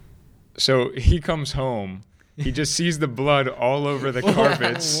So he comes home. He just sees the blood all over the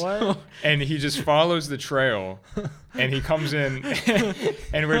carpets. What? And he just follows the trail. And he comes in.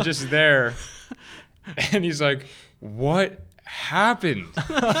 And we're just there. And he's like, what happened?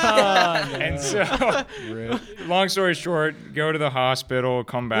 And so, long story short, go to the hospital,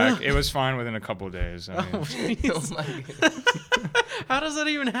 come back. It was fine within a couple of days. I mean, Oh my God. How does that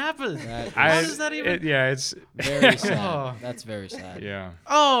even happen? How does that even? it's Very sad. Oh. That's very sad. yeah.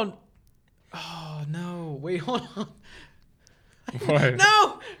 Oh no! Wait, hold on. What?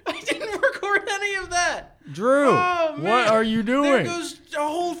 No, I didn't record any of that. Drew, Oh, man. what are you There doing? goes a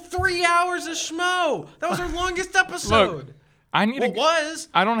whole 3 hours of schmo. That was our longest episode. Look, I need Well, was.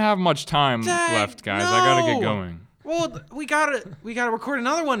 I don't have much time Dang, left, guys. I gotta get no. going. Well, we gotta record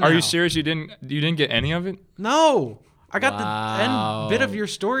another one now. Are you serious? You didn't get any of it? No, I got the Wow. end bit of your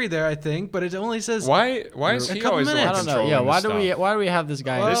story there, I think, but it only says. Why is A he couple always the one minutes. I don't know. controlling Yeah, this why stuff? do we have this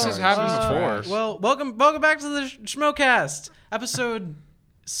guy? in This charge? has happened before. Well, welcome back to the Schmocast, episode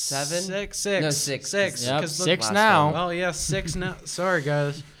 7? six. No, 6. Six. Yep, 'cause the- 6 last now. Oh yeah, 6 now. Sorry,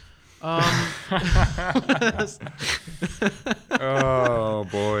 guys. Oh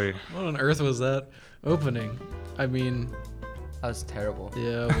boy. What on earth was that opening? I mean, That was terrible.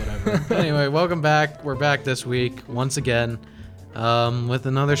 yeah, whatever. Anyway, welcome back. We're back this week once again with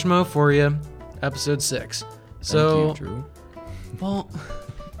another schmo for you, episode 6. So, Thank you, Drew. well,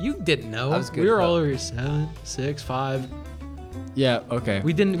 you didn't know. I was good We were about all over 7, 6, 5. Yeah. Okay.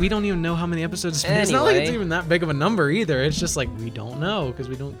 We don't even know how many episodes it's been. It's not like it's Anyway. even that big of a number either. It's just like we don't know because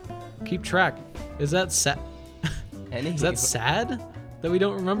we don't keep track. Is that sad? Anyway. Is that sad that we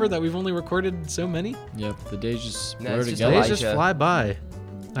don't remember that we've only recorded so many? Yep. The days just No, blur it's just together. Days just Elijah. fly by,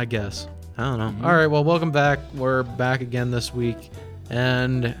 I guess. I don't know. Mm-hmm. All right, well, welcome back. We're back again this week,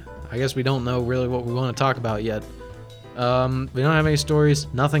 and I guess we don't know really what we want to talk about yet. We don't have any stories.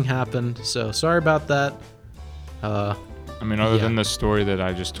 Nothing happened, so sorry about that. I mean, other Yeah. than the story that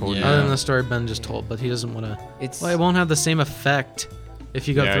I just told you. Yeah. Other than the story Ben just told, but he doesn't want to. It's Well, it won't have the same effect if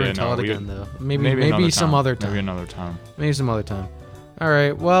you go Yeah, through yeah, and tell no, it we- again, though. Maybe another some time. other time. Maybe another time. Maybe some other time. All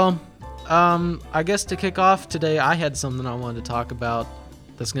right. Well, I guess to kick off today, I had something I wanted to talk about.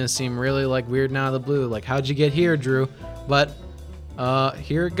 That's gonna seem really like weird now out of the blue. Like, how'd you get here, Drew? But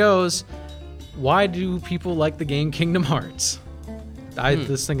here it goes. Why do people like the game Kingdom Hearts? I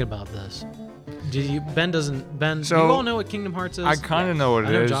was thinking about this. Ben doesn't. Ben, So, do you all know what Kingdom Hearts is? I kind of know what I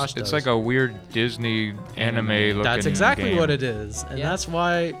it know is. Josh It's does. like a weird Disney anime looking That's exactly game. what it is. And Yeah. that's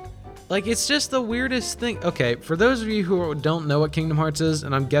why, like, it's just the weirdest thing. Okay, for those of you who don't know what Kingdom Hearts is,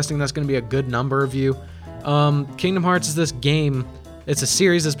 and I'm guessing that's going to be a good number of you, Kingdom Hearts is this game. It's a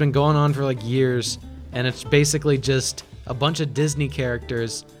series that's been going on for like years, and it's basically just a bunch of Disney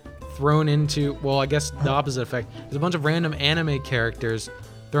characters thrown into, well, I guess the opposite effect. There's a bunch of random anime characters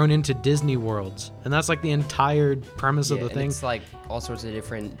thrown into Disney worlds. And that's like the entire premise yeah, of the and thing. it's like all sorts of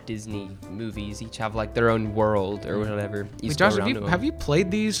different Disney movies. Each have like their own world or whatever. You Wait, just go Josh, around to 'em. have you played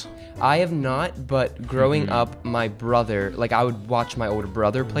these? I have not, but growing up, my brother, like I would watch my older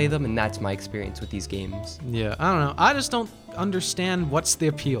brother play them, and that's my experience with these games. Yeah, I don't know. I just don't understand what's the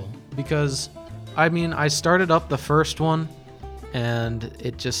appeal because, I mean, I started up the first one and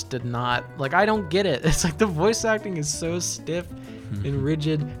it just did not, like, I don't get it. It's like the voice acting is so stiff and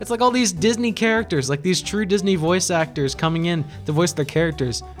rigid. It's like all these Disney characters, like these true Disney voice actors coming in to voice their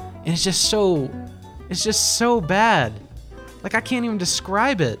characters, and it's just so bad. Like, I can't even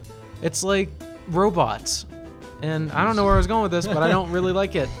describe it. It's like robots. And I don't know where I was going with this, but I don't really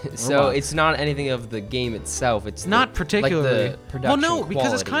like it. So Robots. it's not anything of the game itself. It's Not the, particularly. Like the production well, no,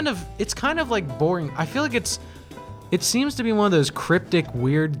 because it's kind of like boring. I feel like it seems to be one of those cryptic,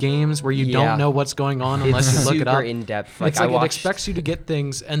 weird games where you Yeah. don't know what's going on unless It's you look super it up. in depth. It's I like it watched, expects you to get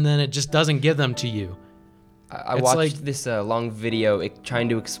things and then it just doesn't give them to you. I it's watched like- this long video trying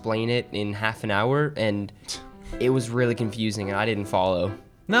to explain it in half an hour, and it was really confusing, and I didn't follow.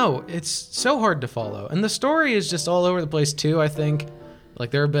 No, it's so hard to follow. And the story is just all over the place too, I think.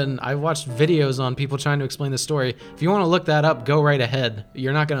 Like I've watched videos on people trying to explain the story. If you want to look that up, go right ahead.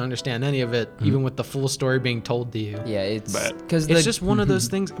 You're not going to understand any of it, even with the full story being told to you. Yeah, it's But- because It's just one of those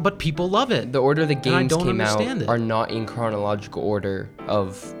things, but people love it. the order the I games don't came out understand it. are not in chronological order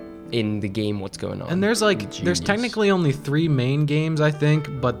of in the game what's going on. And there's Genius. technically only 3 main games, I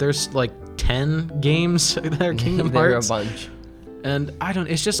think, but there's like 10 games that are Kingdom there are a Hearts. bunch. And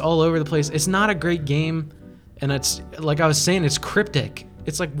it's just all over the place. It's not a great game, and it's like I was saying, it's cryptic.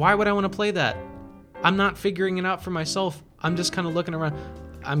 It's like, why would I want to play that? I'm not figuring it out for myself. I'm just kind of looking around.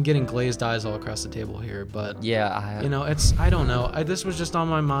 I'm getting glazed eyes all across the table here, but Yeah, you know, I don't know. This was just on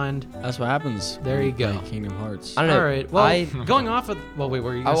my mind. That's what happens. There when you go. play Kingdom Hearts. I don't know. All right. Well, I- going off of wait, what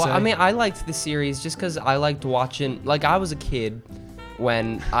were you gonna Oh, say? I mean, I liked the series just because I liked watching. Like, I was a kid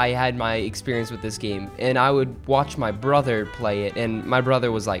when I had my experience with this game, and I would watch my brother play it, and my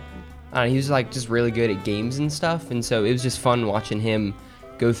brother was like, I don't know, he was like just really good at games and stuff, and so it was just fun watching him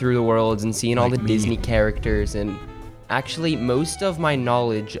go through the worlds and seeing all the Like me. Disney characters. And actually, most of my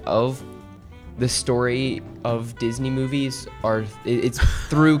knowledge of the story of Disney movies it's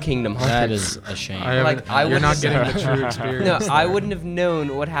through Kingdom Hearts. That is a shame. Like, I you're would not say- getting the true experience. No, I wouldn't have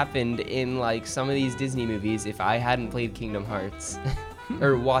known what happened in like some of these Disney movies if I hadn't played Kingdom Hearts.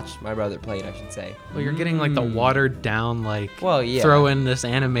 Or watched my brother play it, I should say. Well, you're getting like the watered down, like Well, yeah. throw in this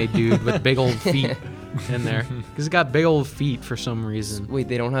anime dude with big old feet in there because he's got big old feet for some reason. Wait,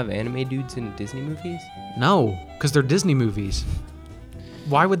 they don't have anime dudes in Disney movies? No, because they're Disney movies.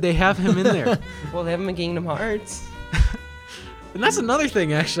 Why would they have him in there? Well, they have them in Kingdom Hearts. And that's another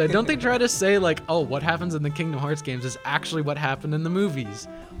thing, actually. Don't they try to say like, oh, what happens in the Kingdom Hearts games is actually what happened in the movies?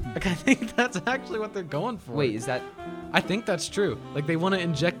 Like, I think that's actually what they're going for. Wait, is that... I think that's true. Like, they want to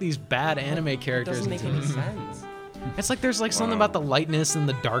inject these bad anime It characters doesn't make into any it. sense. It's like there's like something Wow. about the lightness and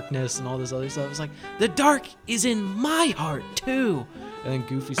the darkness and all this other stuff. It's like the dark is in my heart too. And then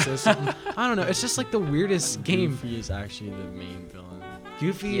Goofy says something. I don't know. It's just like the weirdest game. Goofy is actually the main villain.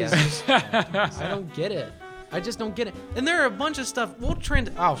 Goofy Yeah. is just, I don't get it. I just don't get it. And there are a bunch of stuff.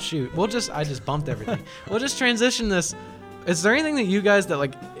 Oh shoot. I just bumped everything. We'll just transition this. Is there anything that you guys that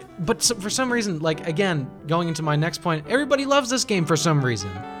like, but for some reason, like again, going into my next point, everybody loves this game for some reason.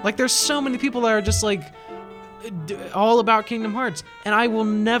 Like there's so many people that are just like all about Kingdom Hearts, and I will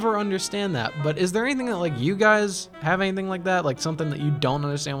never understand that. But is there anything that like you guys have anything like that, like something that you don't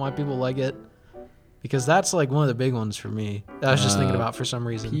understand why people like it? Because that's like one of the big ones for me that I was just thinking about for some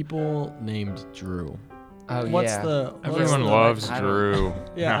reason. People named Drew. Oh, What's yeah. the Everyone the, loves I don't- Drew.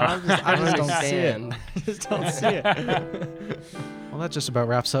 Yeah, I just don't see it. understand. I just don't see it. Well, that just about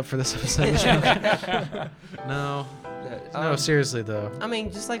wraps up for this episode. No, no, seriously though. I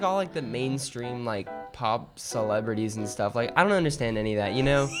mean, just like all like the mainstream like pop celebrities and stuff. Like, I don't understand any of that, you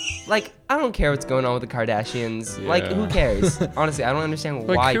know? Like, I don't care what's going on with the Kardashians. Like, who Yeah. cares? Honestly, I don't understand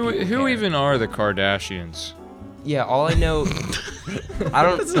why. Like, people who care. even are the Kardashians? Yeah, all I know. I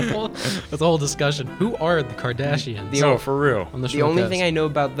don't. That's a whole discussion. Who are the Kardashians? No, for real. On the The only Schmoecast? thing I know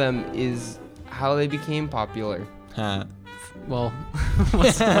about them is how they became popular. Huh. Well,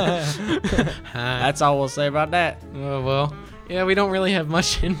 what's That's all we'll say about that. oh well. Yeah, we don't really have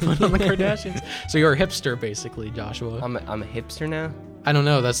much input on the Kardashians. So you're a hipster, basically, Joshua. I'm a hipster now. I don't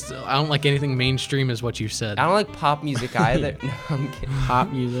know. I don't like anything mainstream, is what you said. I don't like pop music either. No, I'm kidding. Pop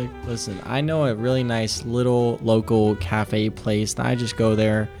music. Listen, I know a really nice little local cafe place. And I just go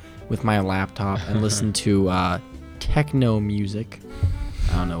there with my laptop and listen to techno music.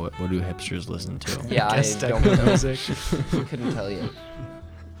 I don't know what do hipsters listen to. Yeah, I Guess don't techno know. music. Couldn't tell you.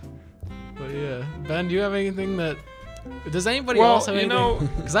 But yeah, Ben, do you have anything that? Does anybody Well, else have you anything? know,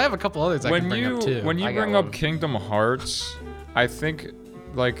 Because I have a couple others I can bring up too. when you I got bring one. up Kingdom Hearts, I think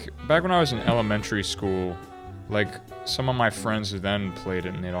like back when I was in elementary school, like some of my friends then played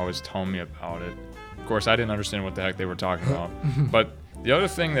it and they'd always tell me about it. Of course, I didn't understand what the heck they were talking about. But the other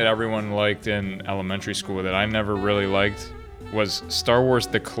thing that everyone liked in elementary school that I never really liked was Star Wars: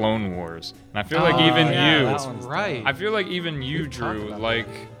 The Clone Wars. And I feel like even yeah, you, that one's right. I feel like even you, talked Drew, about like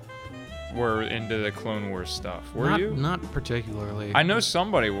were into the Clone Wars stuff. Were not, you? Not particularly. I know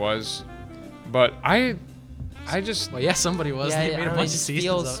somebody was, but I just Well, yeah, somebody was. Yeah, They I made a don't know, bunch it of just seasons.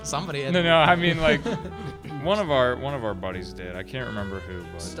 feels- Of somebody. Had no. I mean, like one of our buddies did. I can't remember who,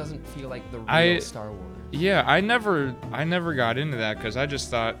 This but doesn't feel like the real I- Star Wars. yeah, I never got into that because I just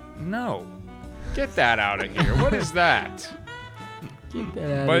thought, no, get that out of here. What is that? Get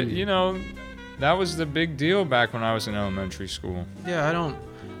that out But of you know, that was the big deal back when I was in elementary school. Yeah,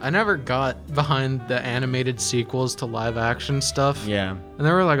 I never got behind the animated sequels to live action stuff. Yeah. And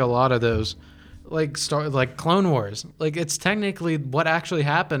there were like a lot of those, like Clone Wars. Like it's technically what actually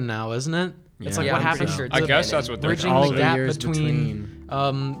happened now, isn't it? It's like Yeah, what I'm pretty happened. sure it's I a guess canon. that's what they're Bridging trying the to the say. gap years between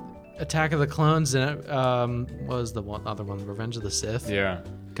Attack of the Clones and what was the other one? Revenge of the Sith. Yeah.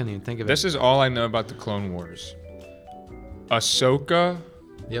 Couldn't even think of This it. is all I know about the Clone Wars. Ahsoka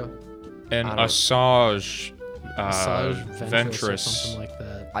Yep. and I don't- Asajj Asajj Ventress or Ventress something like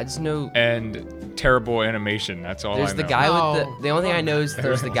that. I just know and terrible animation. That's all there's I the know. guy with Oh. the only thing I know is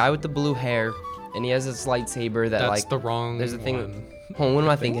there's the guy with the blue hair, and he has this lightsaber that That's like. the wrong. there's a thing. one. Hold on, what am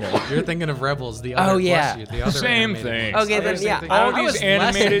I thinking of? You're thinking of Rebels. The other. Oh, yeah. bless you, the other Same animated thing. ones. Okay, Other then, same yeah, thing. all I these was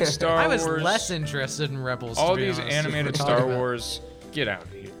animated less- Star I Wars. was less interested in Rebels. all to be these honest. animated We're Star talking about- Wars. Get out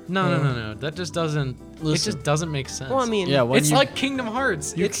of here. No. That just doesn't. It Listen. just doesn't make sense. Well, I mean, Yeah, when It's you, like Kingdom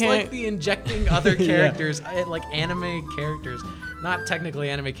Hearts. you It's can't- like the injecting other Yeah. characters, like anime characters. Not technically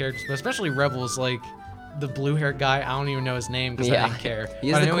anime characters, but especially Rebels, like the blue-haired guy. I don't even know his name because I Yeah. didn't care. He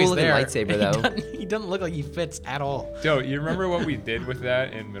has But I the know he's cool-looking there. lightsaber, though. He doesn't look like he fits at all. Yo, you remember what we did with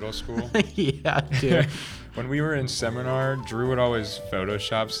that in middle school? Yeah, dude. When we were in seminar, Drew would always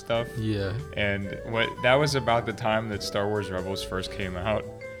Photoshop stuff. Yeah. And that was about the time that Star Wars Rebels first came out.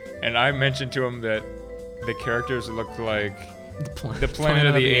 And I mentioned to him that the characters looked like the Planet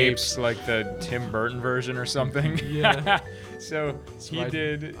of the Apes, like the Tim Burton version or something. Yeah. So he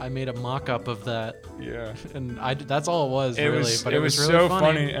did. I made a mock-up of that, Yeah. and that's all it was, It really. was, But it was really so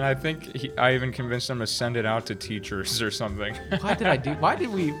funny. and I think I even convinced him to send it out to teachers or something. How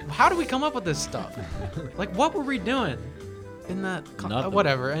did we come up with this stuff? Like, what were we doing in that? Nothing.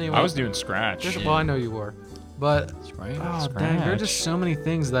 Whatever. Anyway, I was doing Scratch. well, I know you were, but Right? oh dang, there are just so many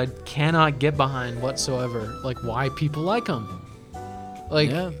things that I cannot get behind whatsoever. Like why people like them. Like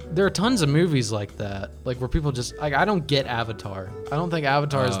Yeah. there are tons of movies like that, like where people just like I don't get Avatar. I don't think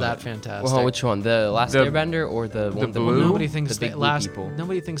Avatar is that fantastic. Well, which one? The Last The- Airbender or the one? blue? Nobody thinks the big the blue last people.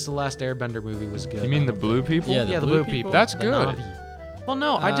 nobody thinks the last Airbender movie was good. You mean the blue people? Yeah, the blue people. That's The good. Na'vi. Well,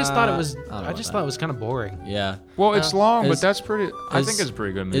 no, I just thought it was. I don't know I about just that. thought it was kind of boring. Yeah. Well, it's long, but Is- that's pretty. I is- think it's a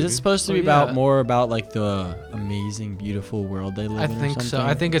pretty good movie. Is it supposed to be Well, yeah. about more about like the amazing, beautiful world they live I in? or think so. something?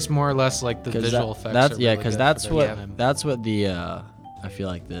 I think it's more or less like the 'Cause visual that- effects. That's are yeah, really because good that's for what their time. that's what the I feel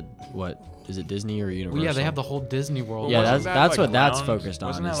like the what is it Disney or Universal? Well, yeah, they have the whole Disney World. Yeah, Wasn't that's that, what that's ground- focused on,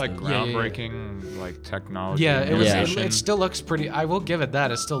 Wasn't that is like the- Yeah, yeah, yeah. groundbreaking, like technology? Yeah, it was. Yeah. It still looks pretty. I will give it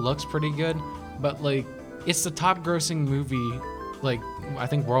that. It still looks pretty good, but like, it's the top-grossing movie, like I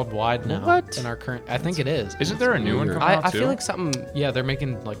think worldwide now. What? In our current, I think it is. Isn't there a new one weird. coming out I too? feel like something. Yeah, they're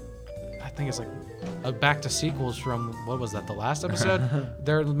making like, I think it's like, back to sequels from what was that? The last episode.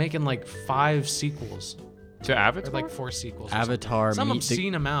 They're making like 5 sequels to or Avatar. like 4 sequels. or Avatar. Some meet the,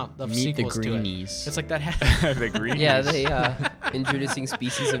 obscene amount of meet the sequels to it. Greenies. It's like that. the green. Yeah, they introducing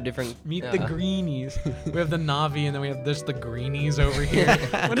species of different. Meet the Greenies. We have the Na'vi, and then we have just the Greenies over here.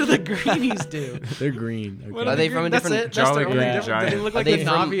 What do the Greenies do? They're green. Okay. What Are the they from a That's different- it? That's Jolly their only Green difference? They Giant? look Are like they the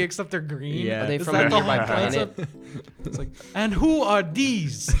from- Na'vi except they're green. Yeah. Are they Is from that a the nearby whole planet? concept? It's like, and who are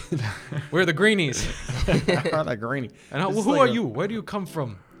these? We're the Greenies. Are they greeny? And It's who like are a- you? Where do you come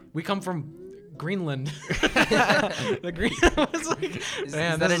from? We come from Greenland. The Green. I was like, Is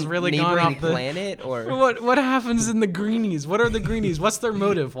man, that this is a really gone neighboring off the. planet or? What happens in the Greenies? What are the Greenies? What's their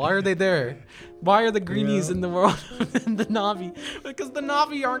motive? Why are they there? Why are the Greenies in the world and the Na'vi? Because the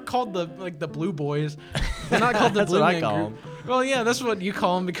Na'vi aren't called the blue boys. They're not called the That's blue what I man call group. Well, yeah, that's what you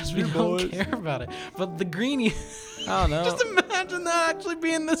call them because we Blue don't boys. care about it. But the Greenies. I don't know. Just imagine that actually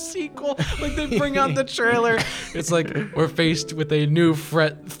being the sequel. Like they bring out the trailer. It's like we're faced with a new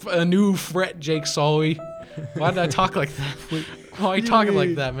threat, Jake Sully. Why did I talk like that? Why are you talking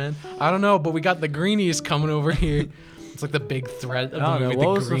like that, man? I don't know, but we got the Greenies coming over here. It's like the big threat of I the don't know. movie, What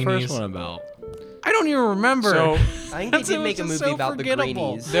the was Greenies. the first one about? I don't even remember. So I think they That's- did it make a was just movie so about the forgettable.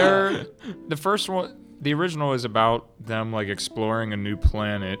 Greenies. they're the first one. The original is about them like exploring a new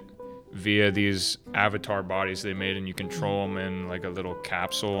planet via these avatar bodies they made, and you control them in like a little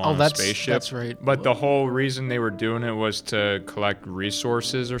capsule on a spaceship. that's right. But the whole reason they were doing it was to collect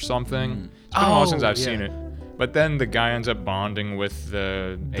resources or something. It's been a while since Oh, I've yeah. seen it. But then the guy ends up bonding with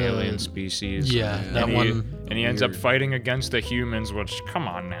the alien species. Yeah, and that he, one. And he ends up Weird. fighting against the humans, which, come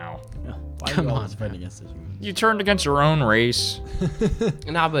on now. Why Come you on, always fighting man. against the humans? You turned against your own race.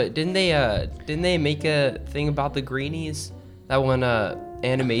 Nah, but didn't they make a thing about the Greenies? That one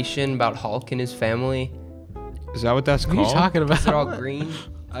animation about Hulk and his family. Is that what that's What are you called? talking about? They're all green.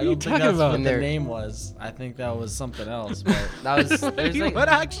 I are you don't think talking that's about? what And the they're- name was. I think that was something else. But That was. There's like, What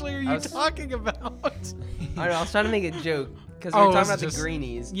actually are I you was- talking about? I don't know. I was trying to make a joke because we Oh, were talking it's about just- the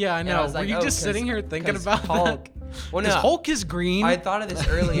Greenies. Yeah, I and know. was Were you just sitting here thinking 'cause about that? Hulk? Well, no, Because Hulk is green. I thought of this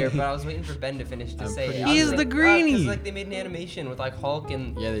earlier, but I was waiting for Ben to finish to I'm say pretty it. sure. I was He's the like, Greenie. 'cause, like they made an animation with like Hulk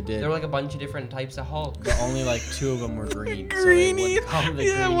and yeah, they did. there were like a bunch of different types of Hulk. But only like 2 of them were green. Greenies. So they wouldn't call them the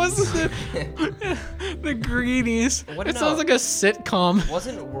Yeah, Greenies. wasn't it? The Greenies. What It no. sounds like a sitcom.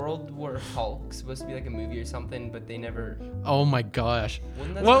 Wasn't World War Hulk supposed to be like a movie or something? But they never. Oh my gosh.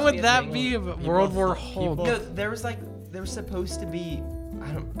 Wasn't that What supposed to would be a that thing? be of People World War thought- Hulk? people- No, there was supposed to be.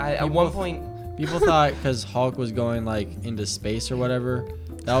 At People one point. People thought because Hulk was going like into space or whatever,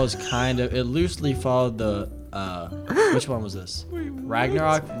 that was kind of it loosely followed the which one was this?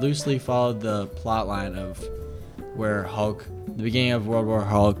 Ragnarok loosely followed the plot line of where Hulk, the beginning of World War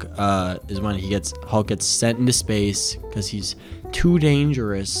Hulk, is when Hulk gets sent into space because he's too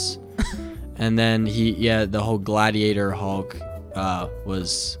dangerous, and then the whole Gladiator Hulk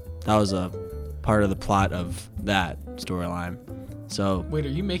was a part of the plot of that storyline. So Wait, are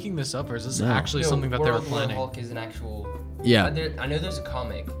you making this up, or is this No. actually something that they were World War planning? Hulk is an actual. yeah, I know there's a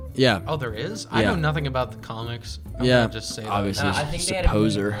comic. yeah, Oh, there is? I Yeah. know nothing about the comics. I'm yeah. gonna just say that. Obviously, I think just they a had a movie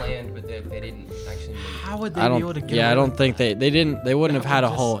poser. planned, but they didn't actually make it. How would they I be able to don't. get Yeah, I away don't with think that? they didn't. They wouldn't That have had a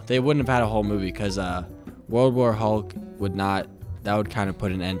would whole. just- They wouldn't have had a whole movie because World War Hulk would not. That would kind of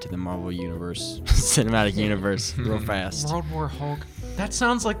put an end to the Marvel universe, cinematic universe, real fast. World War Hulk. That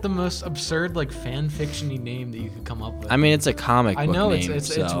sounds like the most absurd, like, fan fiction-y name that you could come up with. I mean, it's a comic I book know name,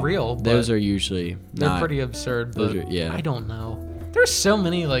 it's so real, Those but are usually they're not. pretty absurd, those but are- yeah. I don't know. There's so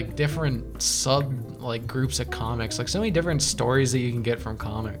many, like, different like groups of comics, like so many different stories that you can get from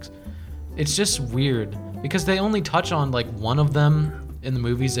comics. It's just weird because they only touch on like one of them in the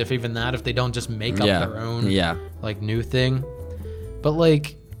movies, if even that, if they don't just make up their own Yeah. like new thing. But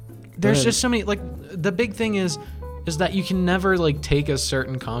like there's But- just so many, like, the big thing is that you can never like take a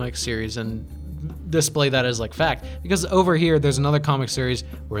certain comic series and display that as like fact, because over here there's another comic series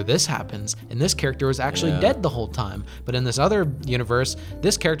where this happens and this character was actually Yeah. dead the whole time, but in this other universe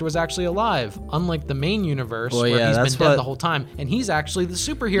this character was actually alive, unlike the main universe Well, where yeah, he's been that's dead what- the whole time and he's actually the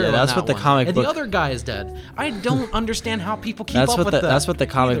superhero. Yeah, in that's that what the one. comic and book- the other guy is dead. I don't understand how people keep That's up what with the that. that's what the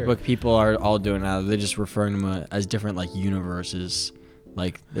comic either. book people are all doing now. They're just referring to them as different like universes,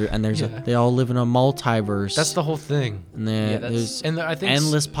 like Yeah. they all live in a multiverse. That's the whole thing. and Yeah, that's- there's And I think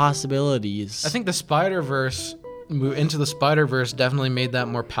endless possibilities. I think the Spider-Verse, Into the Spider-Verse, definitely made that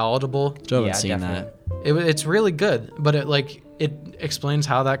more palatable. Still haven't Yeah, seen definitely. It's really good, but it explains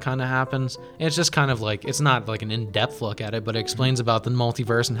how that kind of happens. And it's just kind of like, it's not like an in-depth look at it, but it explains about the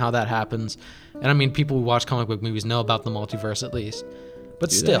multiverse and how that happens. And I mean, people who watch comic book movies know about the multiverse at least. But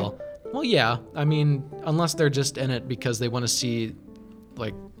Do still, well, yeah. I mean, unless they're just in it because they want to see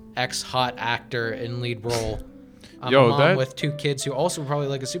like ex-hot actor in lead role. I'm Yo, a mom that- with 2 kids who also probably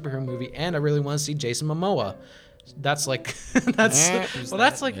like a superhero movie, and I really want to see Jason Momoa. That's like that's Who's well, that?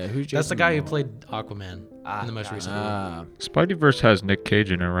 that's like Yeah, who's that's the Jason guy who Momoa? played Aquaman in the most got it. recent movie. Spideyverse has Nick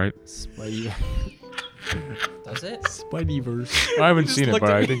Cage in it, right? That's it. Spideyverse. I haven't Just seen it, looked but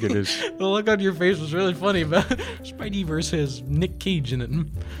at I me. think it is. The look on your face was really funny, but Spideyverse has Nick Cage in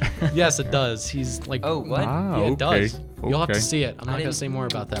it. Yes, it does. He's like, Oh, what? Ah, yeah, it okay. does. You'll have to Okay. see it. I'm I not gonna didn't- say more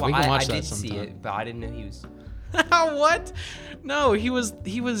about that. Well, we can watch I that did sometime. see it, but I didn't know he was. What? No, he was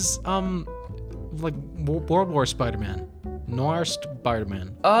like World War Spider-Man, Noir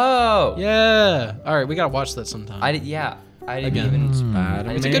Spider-Man. Oh. Yeah. All right, we gotta watch that sometime. I did. Yeah. I didn't Again.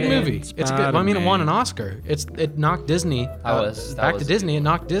 even. It's a good movie. It's good. Well, I mean, it won an Oscar. It knocked Disney. That back was to a Disney. It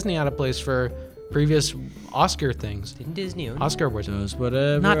knocked Disney out of place for previous Oscar things. Didn't Disney own it? Oscar awards. Does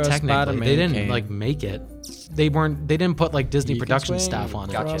whatever Not a technically. Spider-Man They didn't can. like make it. They didn't put like Disney You can production swing staff on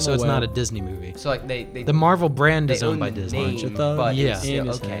it. Gotcha. So it's not a Well. Disney movie. So like they The Marvel brand they is owned by own the Disney. name, Bunch of thugs but Yeah. it's still, in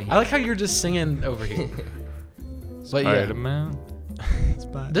his okay. head. I like how you're just singing over here. But yeah, Spider-Man.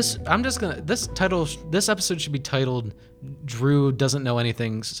 this this episode should be titled "Drew doesn't know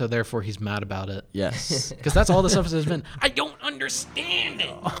anything, so therefore he's mad about it." Yes. Because that's all this episode has been. I don't understand it.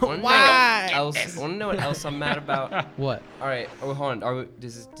 Wanna know what else I'm mad about? What? All right. Oh, hold on.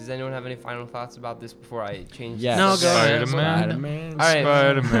 Does anyone have any final thoughts about this before I change? Yes. No, go ahead. Spider-Man. Spider-Man. All right.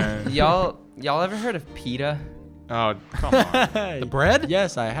 Spider-Man. Y'all ever heard of PETA? Oh, come on. The bread?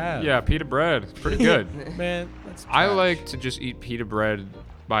 Yes, I have. Yeah, pita bread. It's pretty good. Man, that's I trash. like to just eat pita bread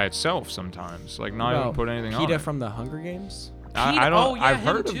by itself sometimes. Like, not even About put anything on PETA it. from the Hunger Games. I don't. Oh, yeah, I've him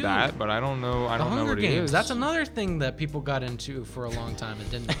heard too. of that, but I don't know. I The don't know Hunger what Games. it is. That's another thing that people got into for a long time and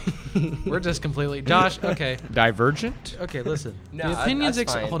didn't. We're just completely. Josh, okay. Divergent. Okay, listen. No, The opinions.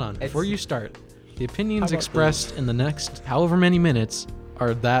 that's fine. Hold on. It's- Before you start, the opinions about expressed in the next however many minutes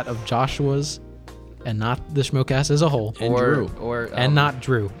are that of Joshua's, and not the Schmocast as a whole, And Drew. and not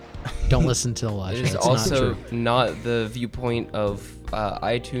Drew. Don't listen to the live. It is show. It's also not true. not the viewpoint of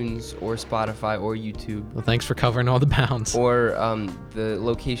iTunes or Spotify or YouTube Well, thanks for covering all the bounds. or the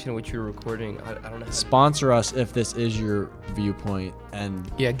location in which you're recording. I don't know. Sponsor us if this is your viewpoint. And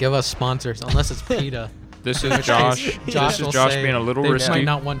Yeah, give us sponsors, unless it's PETA. This is Josh. Josh This is will Josh say being a little they risky. might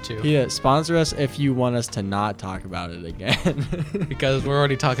not want to, PETA, sponsor us if you want us to not talk about it again. because we're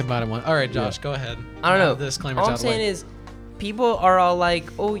already talking about it. All right, Josh, go ahead. I don't know. Have the disclaimers All out I'm of the way. saying is, people are all like,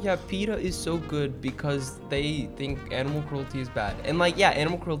 "Oh yeah, PETA is so good because they think animal cruelty is bad." And like, yeah,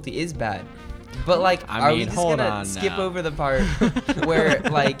 animal cruelty is bad. But like, I are we mean, just hold gonna on skip now. over the part where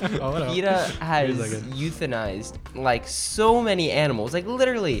like Oh, no. PETA has Wait a second. euthanized like so many animals? Like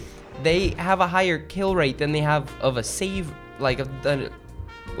literally, they have a higher kill rate than they have of a save, like an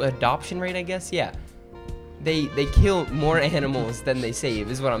adoption rate, I guess. Yeah, they kill more animals than they save,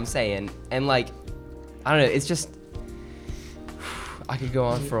 is what I'm saying. And like, I don't know, it's just. I could go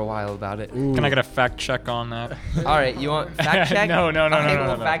on for a while about it. Can I get a fact check on that? All right, you want fact check? No. I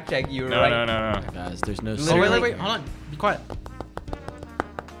will No. fact check you. No, right. no. Guys, there's no. Literally- Oh, wait, hold on. Be quiet.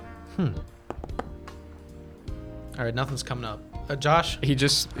 All right, nothing's coming up. Josh, He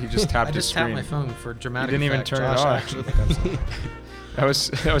just tapped I his just screen. tapped my phone for dramatic didn't even effect. turn it Josh, I on. actually think I'm sorry.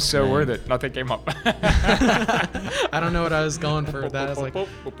 That was so worth it. Nothing came up. I don't know what I was going for. That is like Hold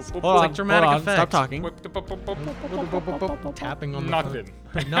like on, dramatic hold on, effects. Stop talking. tapping on the Nothing.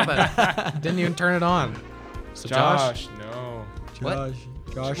 phone. Nothing. Didn't even turn it on. So Josh, no. What?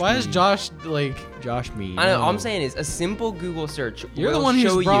 Josh. why is mean. Josh like? Josh mean? I know. All I'm No. saying is a simple Google search You're the will one who's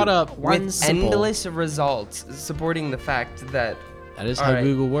show brought you up one with simple- endless results supporting the fact that That is All how right.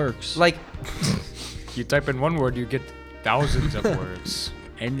 Google works. like You type in one word, you get thousands of words.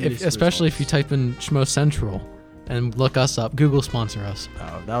 Especially if you type in Schmo Central and look us up. Google sponsor us.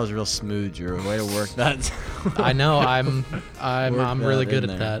 Oh, that was real smooth, Drew. Way to work that. I know. I'm Work really that good in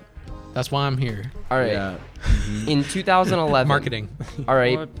at there. that. That's why I'm here. all right. Yeah. In 2011, Marketing. All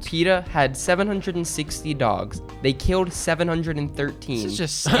right, What? PETA had 760 dogs. They killed 713 This is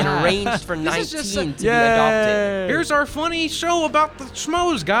just and sad. arranged for This 19 is just to be adopted. Here's our funny show about the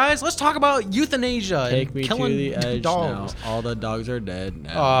schmoes, guys. Let's talk about euthanasia Take and me to killing the edge dogs. now. All the dogs are dead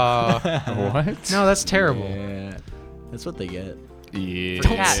now. What? No, that's terrible. Yeah. That's what they get. Yeah. For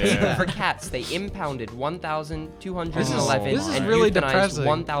cats, Yeah. for cats, they impounded 1,211 this is and really euthanized depressing.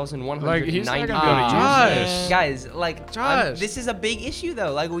 1,190. Like, he's not gonna be able to use Guys, this. Guys, like, Josh. this is a big issue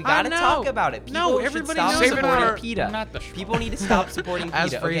though. Like, we I gotta know. talk about it. People No, should everybody stop knows supporting about it. PETA. Not the schmo. People need to stop supporting As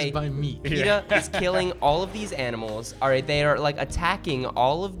PETA. phrased Okay, by me. PETA is killing all of these animals. All right, they are like attacking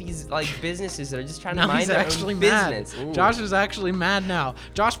all of these like businesses that are just trying to Now mind he's their actually own mad. business. Josh is actually mad now.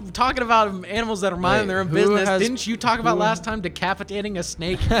 Josh, talking about animals that are minding Wait, their own who business. has- Didn't you talk about who- last time decapitating a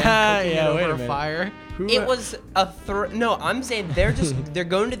snake and cooking Yeah, it wait a over a minute. fire? It was a no. I'm saying they're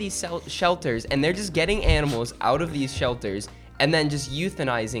going to these shelters and they're just getting animals out of these shelters and then just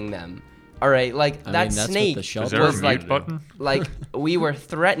euthanizing them. All right, like I that mean, that's what snake the shelter Is there a was mute like button? like we were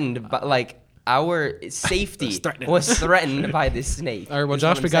threatened, but like our safety threatened. was threatened by this snake. All right, well, is what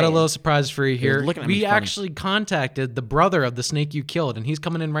Josh, I'm we got a saying. little surprise for you here. looking at me We funny. actually contacted the brother of the snake you killed, and he's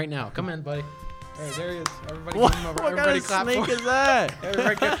coming in right now. Come in, buddy. All right, there he is. Everybody, What, give him over. what Everybody kind of clap snake for him. is that?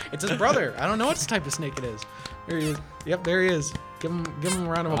 Everybody clap. It's his brother. I don't know what type of snake it is. There he is. Yep, there he is. Give him a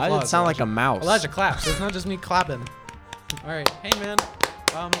round of Why applause. does it sound like a Elijah. mouse? Elijah claps. So it's not just me clapping. All right, hey man.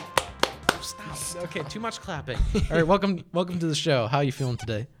 Stop. Okay, too much clapping. All right, welcome to the show. How you feeling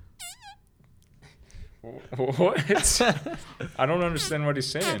today? What? I don't understand what he's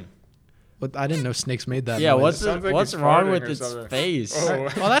saying. What, I didn't know snakes made that. Yeah, noise. sounds like what's he's wrong farting with or its something. face? Oh.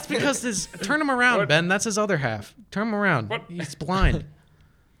 Well, that's because his. Turn him around, What? Ben. That's his other half. Turn him around. What? He's blind.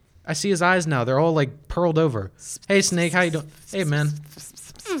 I see his eyes now. They're all like pearled over. Hey, Snake, how you doing? Hey, man.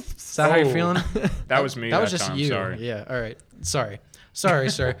 Is that how you're Oh. feeling? That was me. That was just time, you. Sorry. Yeah. All right. Sorry,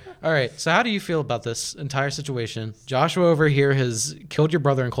 sir. All right. So, how do you feel about this entire situation? Joshua over here has killed your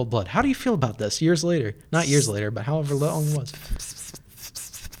brother in cold blood. How do you feel about this years later? Not years later, but however long it was.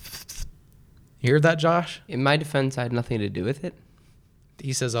 You heard that, Josh? In my defense, I had nothing to do with it.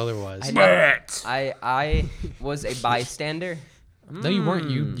 He says otherwise. I was a bystander. No, you weren't.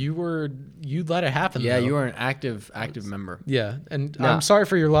 You let it happen. Yeah, though. you were an active member. Yeah, and No. I'm sorry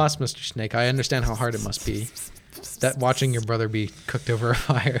for your loss, Mr. Snake. I understand how hard it must be. That watching your brother be cooked over a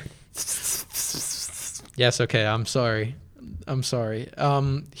fire. Yes, okay, I'm sorry.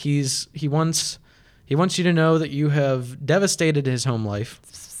 He wants you to know that you have devastated his home life.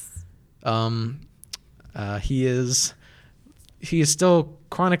 He is still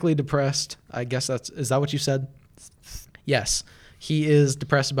chronically depressed. I guess is that what you said? Yes. He is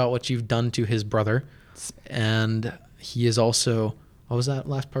depressed about what you've done to his brother. And he is also, what was that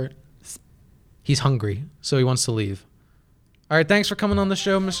last part? He's hungry, so he wants to leave. All right, thanks for coming on the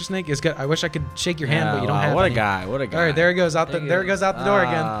show, Mr. Snake. It's good. I wish I could shake your hand, but you don't have What any. a guy! What a guy! All right, there he goes out the door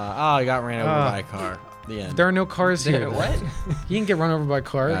again. Oh, he got ran over by a car. The end. There are no cars here. What? He didn't get run over by a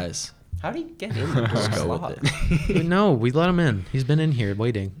car. Guys, How do you get in? just go with it. No, we let him in. He's been in here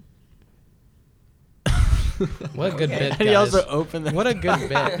waiting. What a good bit, And he guys. also opened the. What a good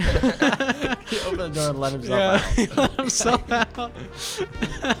bit. He opened the door and let himself Yeah, out. he let himself out.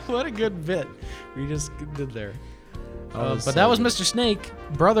 What a good bit we just did there. But that was Mr. Snake,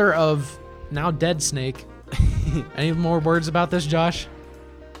 brother of now dead Snake. Any more words about this, Josh?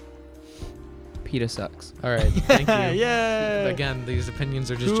 PETA sucks. All right, thank you. Yay! Again, these opinions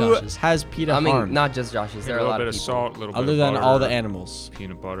are just Who Josh's. has PETA I mean, harmed? not just Josh's. There a are a little lot bit of of people. salt, a little bit Other of than butter, all the animals.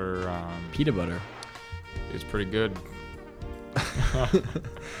 peanut butter. Peanut butter. It's pretty good.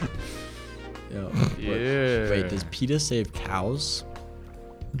 Yo, Yeah. Wait, does PETA save cows?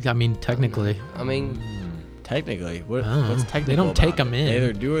 I mean, technically. I mean, Technically, I don't know. what's technical? They don't take about them it? in. They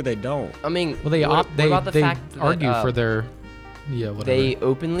either do or they don't. I mean. Well, they what about the they fact that, argue for their. Yeah, whatever. They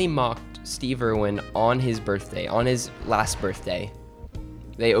openly mocked Steve Irwin on his birthday, on his last birthday.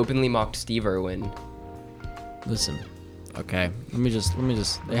 They openly mocked Steve Irwin. Listen, okay. Let me just.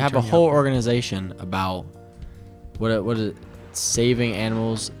 They have a turn you whole up. organization about what is it? Saving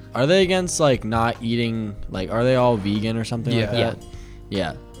animals. Are they against like not eating? Like, are they all vegan or something like Yeah. that?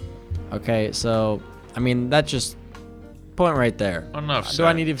 Yeah. Okay, so I mean that just point right there. Enough Do I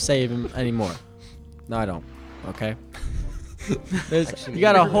said. need to save him anymore? No, I don't. Okay. You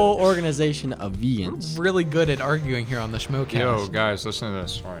got a whole organization of vegans. really good at arguing here on the Schmocast. Yo, guys, listen to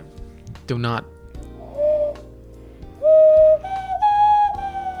this. All right. Do not.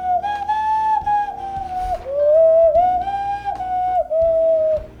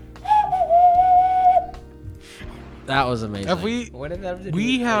 That was amazing. Have we? What did that have to do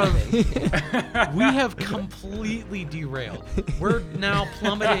We with have anything? we have completely derailed. We're now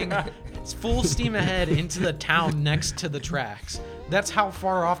plummeting full steam ahead into the town next to the tracks. That's how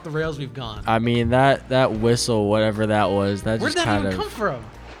far off the rails we've gone. I mean that whistle, whatever that was, that Where'd just that kind even of. come from?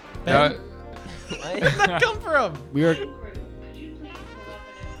 That- Where'd that come from? We were.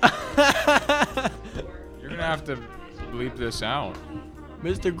 You're gonna have to bleep this out.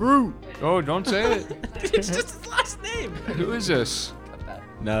 Mr. Groot. Oh, don't say it. It's just his last name. Who is this?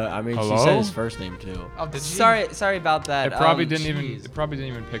 No, I mean she Hello? said his first name too. Oh, did you? Sorry about that. It probably didn't jeez. even. It probably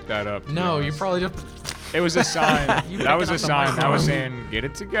didn't even pick that up. to be No, you honest. probably just. It was a sign. You That was picking a up the sign. I was microphone. saying, get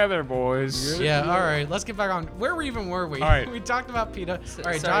it together, boys. Yeah. All right. Let's get back on. Where were we? All right. We talked about PETA. All right.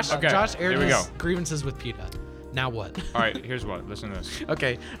 sorry Josh. about that. Josh Okay, aired here we his go. grievances with PETA. Now what? All right, here's what. Listen to this.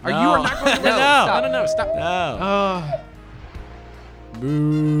 Okay. Are No. you are not going to No, stop. No. Stop. No.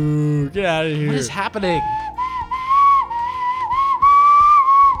 Boo! Get out of here. What is happening?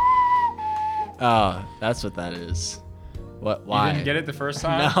 Oh, that's what that is. What? Why? You didn't get it the first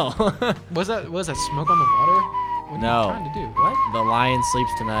time? No. Was that smoke on the water? What No. are you trying to do? What? The lion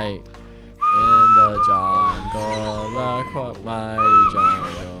sleeps tonight in the jungle, the mighty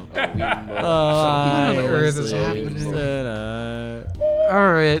jungle. The lion earth is sleeps happening? tonight.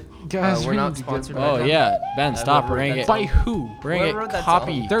 All right, guys. We're we not need to get sponsored back by Oh them. yeah, Ben, stop. whoever We're gonna wrote get By who? we're gonna Whoever wrote get that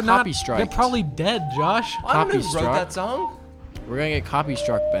copy. song. They're copy not. striked. They're probably dead, Josh. I don't know who Copy wrote struck. that song. We're gonna get copy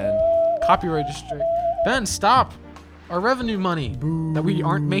struck, Ben. Copyright strike. Ben, stop. Our revenue money that we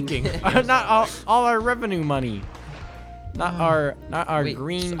aren't making. Not all our revenue money. Not our Wait,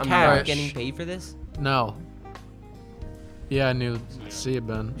 green I'm cash. not getting paid for this. No. Yeah, I knew. See you,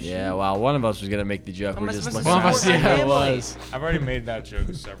 Ben. Yeah, well, one of us was gonna make the joke. How am We're I just supposed looking to at support it. my It family? was. I've already made that joke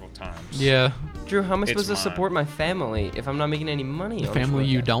several times. Yeah. Drew, how am I It's supposed to mine. support my family if I'm not making any money? on Family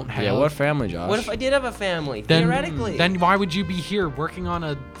you Schmoverrated? don't have. Yeah, what family, Josh? What if I did have a family? Then, Theoretically. then why would you be here working on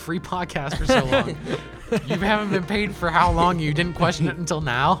a free podcast for so long? You haven't been paid for how long? You didn't question it until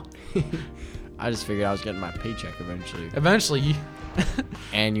now? I just figured I was getting my paycheck eventually. Eventually.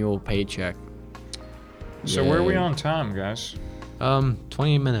 Annual paycheck. So where are we Yay. on time, guys?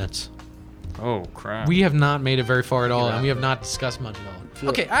 28 minutes. Oh crap. We have not made it very far at all, and we have not discussed much at all.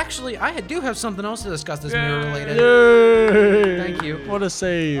 Okay, actually, do have something else to discuss that's mirror related. Yay! Thank you. What a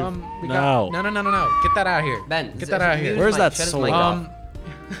save. We No. got no. Get that out of here. Ben, Get that out of here. Where's that Shut his sword? mic off.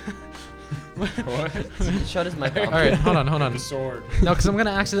 What? Shut his mic off. All right, hold on. The sword. No, because I'm gonna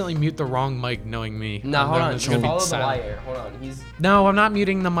accidentally mute the wrong mic, knowing me. No, And hold then on. it's Just gonna be follow the silent. wire. Hold on. He's. No, I'm not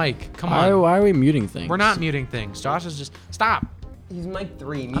muting the mic. Come on. Why are we muting things? We're not muting things. Josh is just stop. He's mic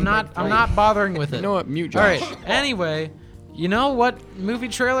 3. I'm not bothering with it. You know what? Mute All Josh. right. Anyway, you know what movie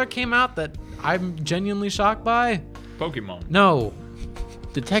trailer came out that I'm genuinely shocked by? Pokemon. No,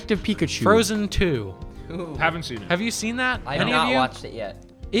 Detective Pikachu. Frozen 2. Ooh. Haven't seen it. Have you seen that? I have Any not of you? watched it yet.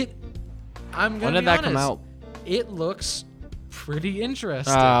 I'm gonna When be did that come honest, out? It looks pretty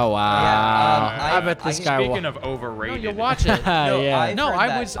interesting. Oh wow! Yeah, I bet this I- guy. Speaking of no, overrated. you'll watch it. Yeah. I've No, heard I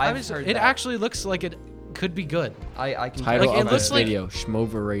that. was. I've heard It that. actually looks like it could be good. I can. Title Like, it of looks this like- video: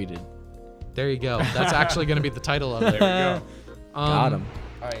 Schmoverrated. There you go. That's actually gonna be the title of it. There we go. Got him.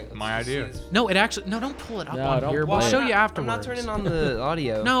 All right, My let's see idea. this. No, it actually. No, don't pull it up No, on don't here. pull We'll it show up. you I'm afterwards. not turning on the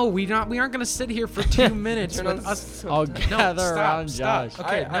audio. No, we aren't gonna sit here for 2 minutes Turn with on us. I'll subtitles. gather stop, around stop. Josh.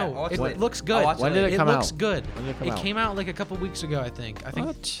 Okay, Alright, I'll no, watch it it. looks I'll good. watch it When did it It come looks out? good. When did it come out? came out like a couple weeks ago, I think.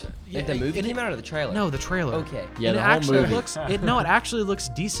 What? Like the movie and came out or the trailer? No, the trailer. Okay. Yeah, and the it whole actually movie. looks. It actually looks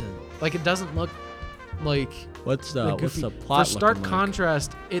decent. Like it doesn't look like. What's like what's goofy. the plot? For stark looking like?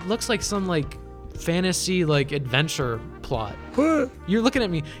 contrast, it looks like some like fantasy like adventure plot. You're looking at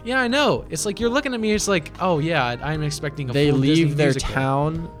me. Yeah, I know. It's like you're looking at me. It's like, oh yeah, I'm expecting a They full leave Disney their musical.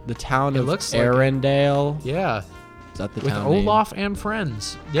 town, the town It of looks like it. Arendelle, Yeah, Is that the with town name? Olaf and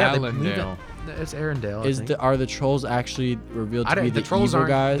friends. Yeah, they believe Allendale. it's Arendelle. I think. Are the trolls actually revealed I to be don't, the trolls evil aren't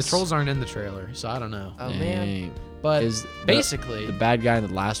guys? the trolls aren't in the trailer, so I don't know. Oh man. Dang. But Is basically, the bad guy in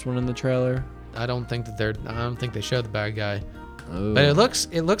the last one in the trailer? I don't think they showed the bad guy. Oh. But it looks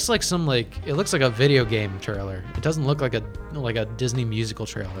like it looks like a video game trailer. It doesn't look like a Disney musical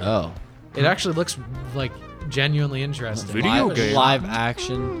trailer. Oh. It actually looks like genuinely interesting. Video live, game. live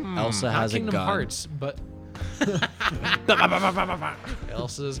action. Elsa Not has a Kingdom gun. Hearts, but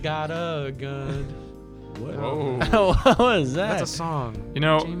Elsa's got a gun. Whoa. what was that? That's a song. You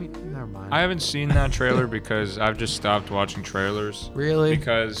know, Jamie, never mind. I haven't seen that trailer because I've just stopped watching trailers. Really?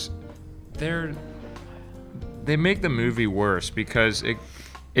 Because they make the movie worse because it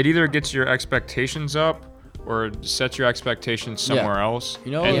either gets your expectations up or it sets your expectations somewhere else.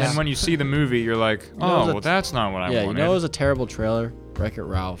 You know, and yeah. then when you see the movie, you're like, know, oh, the- well, that's not what I Yeah, wanted. you know it was a terrible trailer? Wreck-It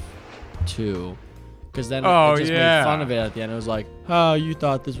Ralph 2. Because then Oh, it just yeah. made fun of it at the end. It was like, oh, you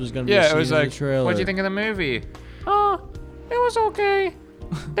thought this was going to be a Yeah, scene it was in like, the trailer. what'd you think of the movie? Oh, it was okay.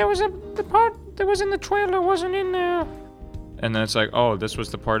 The part that was in the trailer wasn't in there. And then it's like, oh, this was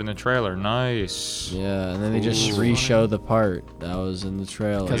the part in the trailer. Nice. Yeah, and then they just Ooh. re-show the part that was in the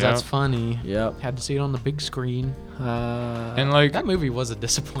trailer. Because that's funny. Yep. Had to see it on the big screen. And like, That movie was a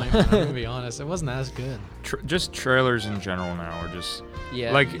disappointment. I'm gonna be honest. It wasn't as good. just trailers in general now are just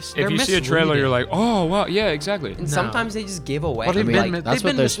Yeah. like, They're if you see a trailer, you're like, misleading. oh, wow, yeah, exactly. and No. sometimes they just give away. Well, they've like, been, that's they've what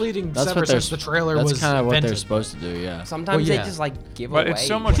been they're- misleading that's ever what they're since the trailer That's was kind of what they're invented. supposed to do, yeah. sometimes Well, they yeah. just like give But away. it's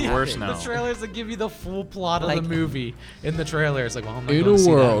so much what worse happened. now. The trailers that give you the full plot of Like- the movie in the trailer. It's like, well, I'm not In going a to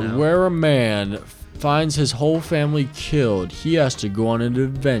see world that now. where a man finds his whole family killed, he has to go on an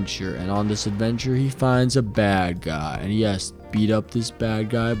adventure, and on this adventure he finds a bad guy, and he has to beat up this bad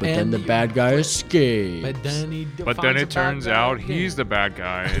guy, but then And the the- bad guy escapes. But then But then it turns out he's the bad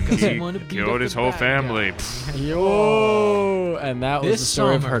guy and Because he he wanna beat killed up his the whole bad family. guy. Yo! And that was This the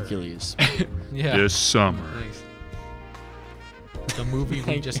story of summer. Hercules. Yeah. This summer. Thanks. The movie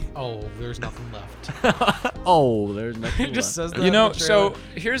we just there's nothing left. Oh, there's nothing It just left. says that. You know, in the trailer.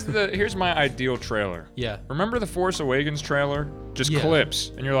 so here's my ideal trailer. Yeah. Remember the Force Awakens trailer? Just Yeah.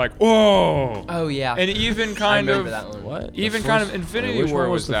 clips, and you're like, whoa. Oh yeah. And even I kind remember of, that one. What? even The kind of Force- Infinity which War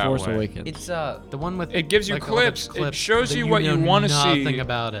one was the that Force way. Awakens? It's The one with It gives you like a clips. It clip shows that you what you know want to nothing see,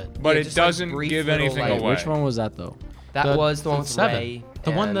 about it. but Yeah, it just, like, doesn't brief give little, anything like- away. Which one was that though? that was the one with seven. Rey.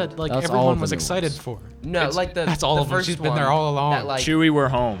 The one and- that like That's all everyone of the was new excited ones. for. No, It's- like the That's all the of them. first She's been one there all along. That, like, Chewie, we're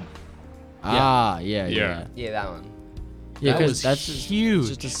home. Ah, yeah. yeah, that one. Yeah, That because was that's huge.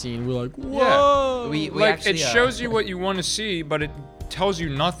 Just a scene. We're like, Yeah. whoa. We Like, actually, it shows you what you want to see, but it tells you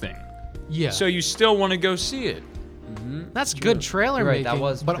nothing. Yeah. So you still want to go see it. That's good trailer You're right, making. that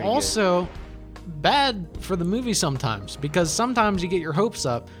was but pretty good. also bad for the movie sometimes because sometimes you get your hopes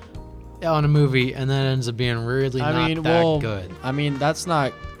up on a movie and then it ends up being really I not mean, that well, good. I mean, that's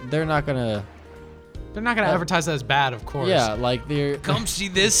not. They're not gonna. They're not gonna advertise that as bad, of course. Yeah, like they're. Come see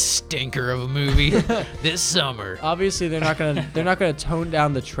this stinker of a movie this summer. Obviously, they're not gonna. They're not gonna tone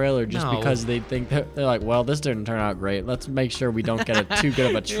down the trailer just No. because they think they're like, well, this didn't turn out great. Let's make sure we don't get a too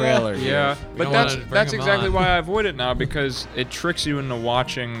good of a trailer. here. Yeah, but don't that's wanna bring that's 'em exactly on. why I avoid it now because it tricks you into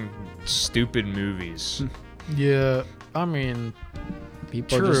watching stupid movies. Yeah, I mean,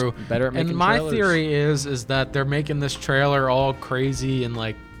 People are true. just better at making And my trailers. theory is that they're making this trailer all crazy and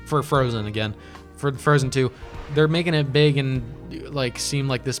like for Frozen again, for Frozen 2, they're making it big and like seem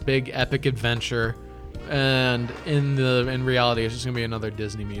like this big epic adventure, and in reality it's just gonna be another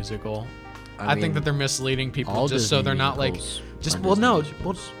Disney musical. I think mean, that they're misleading people all just so Disney they're not like musicals just are well Disney no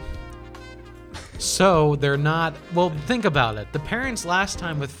musicals. so they're not well think about it. The parents last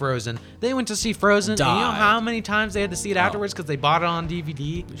time with Frozen, they went to see Frozen and you know Died. how many times they had to see it afterwards because they bought it on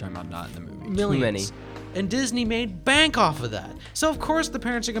DVD? You're talking about not in the movie. Millions. many. And Disney made bank off of that. So of course the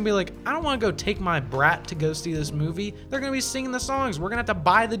parents are gonna be like, I don't want to go take my brat to go see this movie. They're gonna be singing the songs. We're gonna have to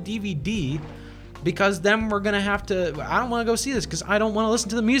buy the DVD because then we're gonna have to. I don't want to go see this because I don't want to listen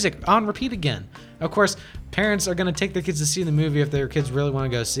to the music on repeat again. Of course, parents are gonna take their kids to see the movie if their kids really want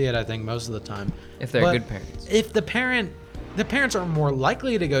to go see it. I think most of the time. If they're But good parents. If the parents are more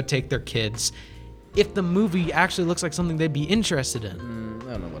likely to go take their kids if the movie actually looks like something they'd be interested in.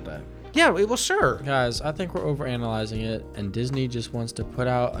 I don't know about that. Yeah, well, sure. Guys, I think we're overanalyzing it, and Disney just wants to put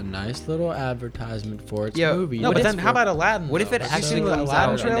out a nice little advertisement for its Yeah, movie. No, What but if- then how about Aladdin? What if though? it Have you actually seen the comes Aladdin out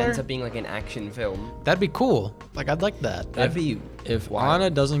and trailer? ends up being like an action film? That'd be cool. Like I'd like that. That'd be If wild. Anna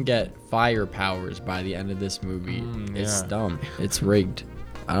doesn't get fire powers by the end of this movie, it's yeah. dumb. It's rigged.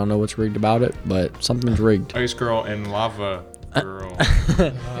 I don't know what's rigged about it, but something's rigged. Ice Girl and Lava girl.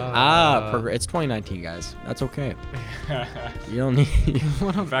 It's 2019, guys. That's okay. You don't need.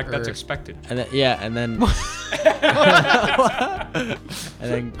 In fact, that's expected. And then, and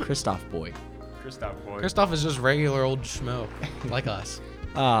then Christoph boy. Christoph boy. Christoph is just regular old schmo, like us.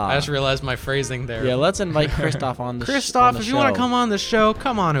 Ah. I just realized my phrasing there. Yeah, let's invite Christoph on the Christoph, if you want show. to come on the show,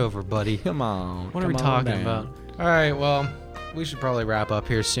 come on over, buddy. Come on. What are we come on talking down. about? All right, well, we should probably wrap up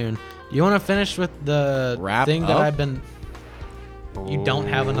here soon. Do you want to finish with the Wrap thing that up? I've been... You don't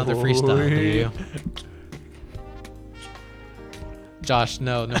have another freestyle, do you? Josh,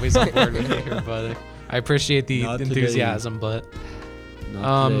 no, nobody's on board with me here, buddy. I appreciate the Not today. enthusiasm, but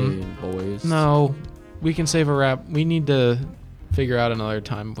Not today, boys. no, we can save a wrap. We need to figure out another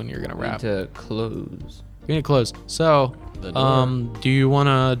time when you're gonna Need wrap. to close. We need to close. So, The door. do you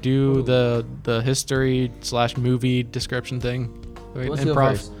wanna do the history / movie description thing? Wait, Let's go improv.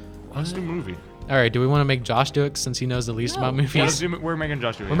 first. Let's do a movie. All right. Do we want to make Josh do it since he knows the least about movies? Yeah, let's do, we're making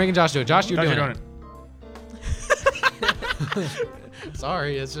Josh do it. We're making Josh do it. Josh, you're Josh, doing you're it. doing it.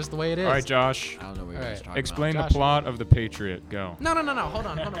 Sorry, it's just the way it is. All right, Josh. I don't know what you're All right. talking Explain Josh. the plot of The Patriot. Go. No. Hold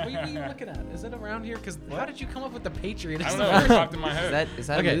on. What are you looking at? Is it around here? Because how did you come up with the Patriot? I It's don't the know. It first- popped in my head. Is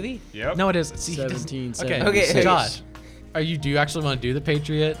that Okay. a movie? Yep. No, it is. See, he doesn't- 1776. Okay. Josh, do you actually want to do the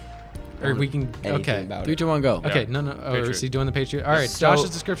Patriot, or we can? Anything Okay. about Three, it. two, one, go. Okay. Yeah. No. Oh, Patriot. is he doing the Patriot? All right. So, Josh's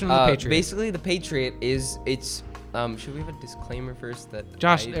description of the Patriot. Basically, the Patriot is should we have a disclaimer first that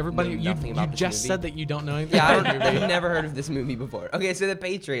Josh, I everybody, know you nothing about this just movie? said that you don't know anything. Yeah, about the movie. I've never heard of this movie before. Okay, so The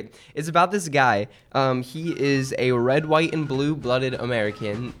Patriot is about this guy. He is a red, white, and blue-blooded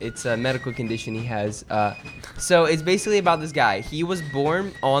American. It's a medical condition he has. So it's basically about this guy. He was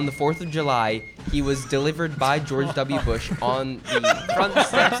born on the 4th of July. He was delivered by George W. Bush on the front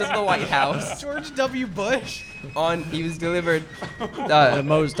steps of the White House. George W. Bush. He was delivered. The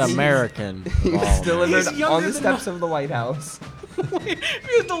most American. He was delivered He's younger on the than steps of the White House. He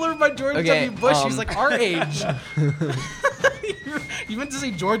was delivered by George Okay, W. Bush. He's um, like our age. You meant to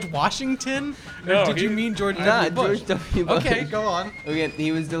say George Washington? Or No, did you he- mean George Nah, W. Bush? George W. Bush. Okay, go on. Okay,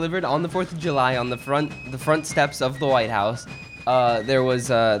 he was delivered on the 4th of July on the front steps of the White House. There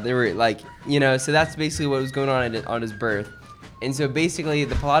were like, so that's basically what was going on his birth. And so basically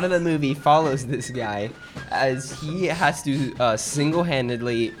the plot of the movie follows this guy as he has to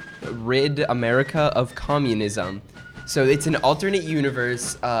single-handedly rid America of communism. So it's an alternate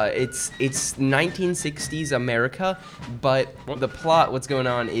universe. It's 1960s America, but the plot, what's going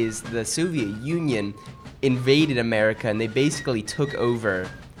on is the Soviet Union invaded America and they basically took over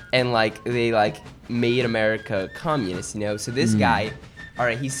and they made America communist, So this guy, all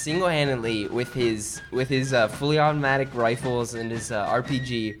right, he's single-handedly with his fully automatic rifles and his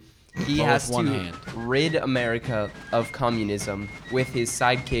RPG. He All has with one to hand. rid America of communism with his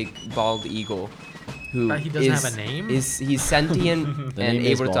sidekick Bald Eagle, who He doesn't have a name? He's sentient The and name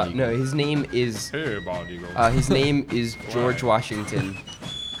is able to Bald talk. Eagle. No, his name is Hey, Bald Eagle. his name is George Washington.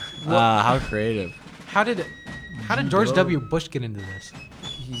 How creative. How did George W. Bush get into this?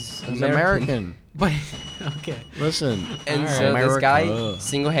 He's He's American. But okay. Listen. And Alright. so this guy America. Can't argue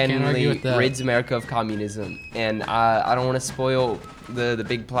single-handedly with that. rids America of communism. And I don't want to spoil the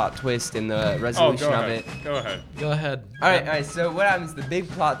big plot twist and the Oh, resolution go of ahead. it. Go ahead. Go ahead. All right. So what happens? The big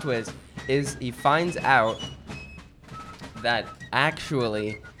plot twist is he finds out that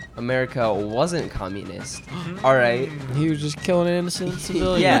actually America wasn't communist. All right. He was just killing innocent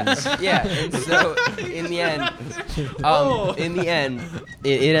civilians. Yeah. And so in the end,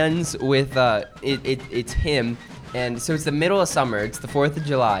 it ends with it's him, and so it's the middle of summer. It's the 4th of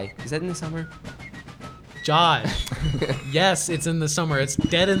July. Is that in the summer? Josh. Yes, it's in the summer. It's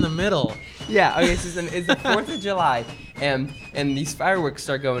dead in the middle. Yeah. Okay. So it's the 4th of July, and these fireworks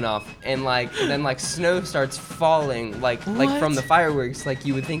start going off, and then snow starts falling, like from the fireworks. Like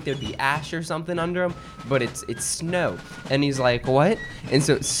you would think there'd be ash or something under them, but it's snow. And he's like, what? And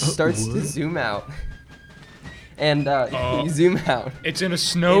so it starts to zoom out. And you zoom out. It's in a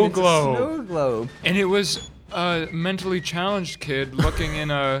snow and it's a globe. snow globe. And it was a mentally challenged kid looking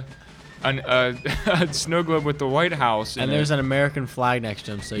in a snow globe with the White House in And it. there's an American flag next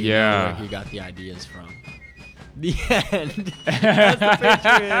to him, so you know Yeah. where he got the ideas from. The end. That's the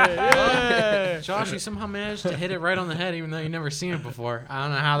Patriot. Yeah. Josh, you somehow managed to hit it right on the head, even though you've never seen it before. I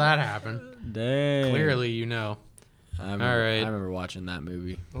don't know how that happened. Dang. Clearly, you know. I remember, All right. I remember watching that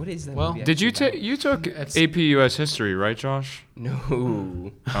movie. What is that? Well, movie Did you actually take you took It's- AP US history, right, Josh? about?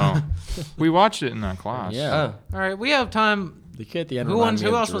 No. Oh, we watched it in that class. Yeah. Oh. All right, we have time. The kid at the end. Who reminded me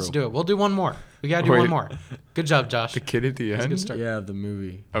of else wants to Drew. do it? We'll do one more. We gotta do Wait. one more. Good job, Josh. The kid at the That's a good end start. Yeah, the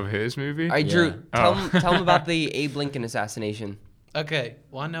movie. of his movie. All right, Drew. Yeah. Tell him about the Abe Lincoln assassination. Okay,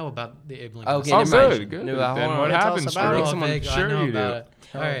 well I know about the Abe Lincoln. Okay, Oh, never mind. good. No, Then hold what on. Tell us happens, about bro? it. Someone- Vague, I Sure know you about do.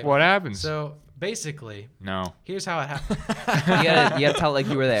 it. All right. What happens? So basically, No. here's how it happened. You gotta tell it like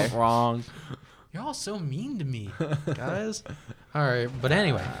you were there. Wrong. You're all so mean to me, guys. All right, but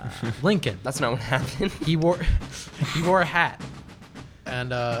anyway, Lincoln. That's not what happened. He wore a hat,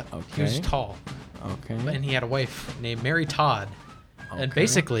 and he was Okay. tall, Okay. and he had a wife named Mary Todd. And Okay.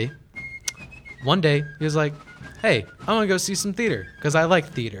 basically, one day he was like, "Hey, I'm gonna go see some theater because I like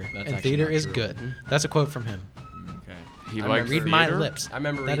theater, That's and actually theater not is true. good." That's a quote from him. Okay. He I liked remember- Read my theater? lips. I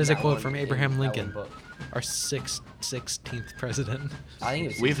remember That reading is a that quote one from in Abraham that Lincoln, one book. our 16th president. I think it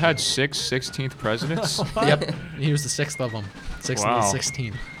was. We've had 6 16th presidents. Yep, he was the sixth of them. Sixth of Wow. the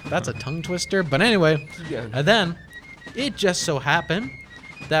 16. That's a tongue twister. But anyway, and then it just so happened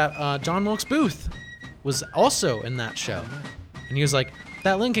that John Wilkes Booth was also in that show, and he was like,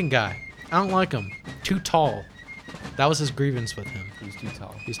 "That Lincoln guy, I don't like him. Too tall." That was his grievance with him. He was too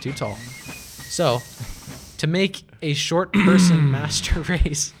tall. He's too tall. So, to make a short person master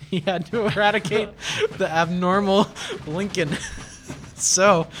race, he had to eradicate the abnormal Lincoln.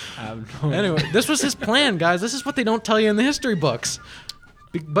 So, anyway, this was his plan, guys. This is what they don't tell you in the history books.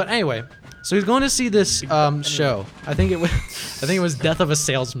 But anyway, so he's going to see this show. I think it was Death of a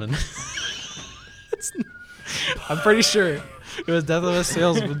Salesman. I'm pretty sure it was Death of a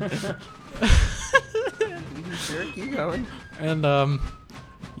Salesman. Sure, keep going. And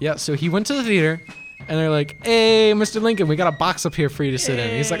yeah, so he went to the theater, and they're like, "Hey, Mr. Lincoln, we got a box up here for you to sit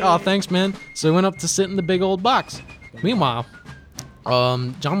in." He's like, "Oh, thanks, man." So he went up to sit in the big old box. Meanwhile,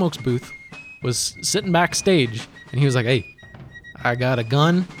 John Wilkes Booth was sitting backstage, and he was like, "Hey, I got a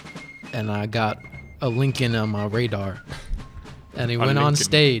gun, and I got a Lincoln on my radar." And he went on Lincoln.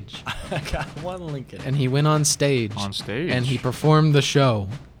 stage, I got one Lincoln. and he went on stage, On stage. and he performed the show.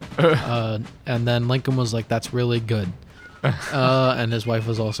 And then Lincoln was like, "That's really good." And his wife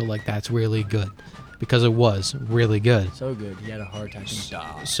was also like, "That's really good," because it was really good. So good. He had a heart attack and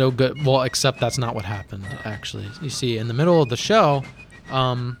died. So good. Well, except that's not what happened, actually. You see, in the middle of the show,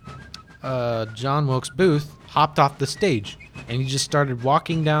 John Wilkes Booth hopped off the stage, and he just started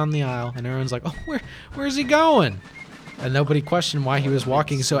walking down the aisle, and everyone's like, "Oh, where's he going?" And nobody questioned why he was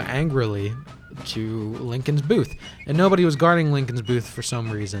walking so angrily to Lincoln's booth. And nobody was guarding Lincoln's booth for some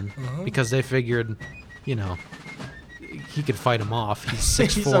reason, because they figured, you know, he could fight him off. He's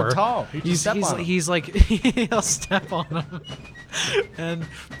 6'4". He's so tall. He just step on him. He's like he'll step on him.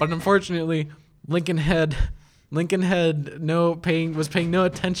 But unfortunately, Lincoln had was paying no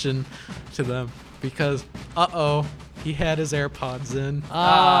attention to them because he had his AirPods in.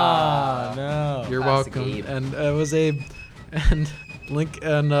 Ah, no. You're Classic welcome. Abe. And it was Abe, and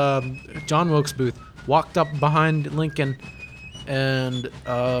John Wilkes Booth walked up behind Lincoln and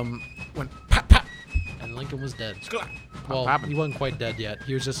went pap pap, and Lincoln was dead. Well, he wasn't quite dead yet.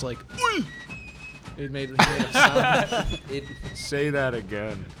 He was just like, "Oi!" It made a sound. Say that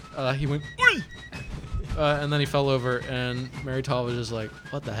again. He went, "Oi!" And then he fell over, and Mary Todd was just like,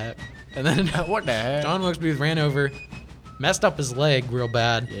 "What the heck?" And then What the heck? John Wilkes Booth ran over, messed up his leg real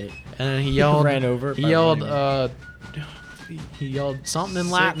bad, Yeah. and then he yelled. Ran over He by yelled. running. He yelled something in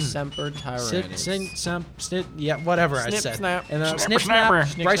Latin. Semper Tyrannis. Yeah, whatever I Snip, said. snap. And Snipper, snip, snapper.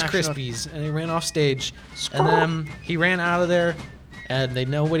 snap, Rice Snip, snap, Krispies, and he ran off stage. And then he ran out of there, and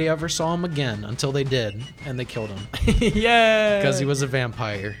nobody ever saw him again until they did, and they killed him Yeah. because he was a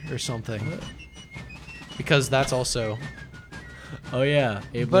vampire or something. Because that's also. Oh yeah.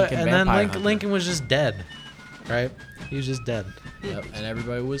 Abe But Lincoln, and then vampire hunter. Lincoln was just dead, right? He was just dead. Yep. And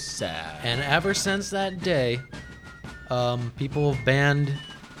everybody was sad. And ever since that day, people have banned.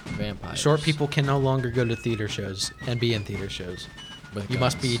 Vampires. Short people can no longer go to theater shows and be in theater shows. With You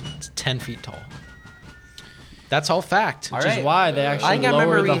must be guns. 10 feet tall. That's all fact. Which Alright. is why they I actually think I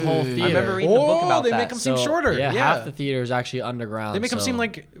remember lower the reading- whole I theater. remember reading the book about they that. make them seem So, shorter. Yeah, Yeah. half the theater is actually underground. They make them seem so-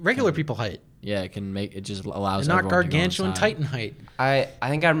 like regular people height Yeah, it can make it just allows and not everyone to go gargantuan inside. Titan height. I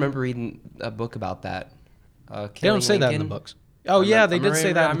think I remember reading a book about that. They don't say that in the books. Oh, yeah, they did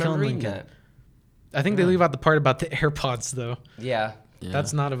say that in Killing reading Lincoln. that. I think they leave out the part about the AirPods, though. Yeah. Yeah.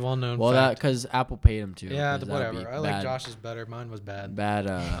 That's not a well-known Well, that fact. because Apple paid him to. Yeah, 'cause that'd whatever. be I like bad- Josh's better. Mine was bad. Bad.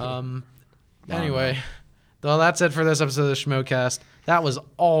 Anyway, well, that's it for this episode of the Schmocast. That was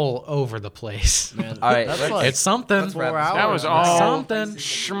all over the place. Man, All right, that's let's- like It's something. 4 That hours. That was man. all Something.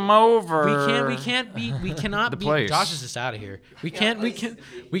 Schmover. We cannot The beat. place. Josh is just out of here. We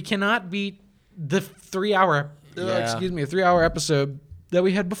cannot beat the 3 hour. Yeah. Excuse me, a 3 hour episode that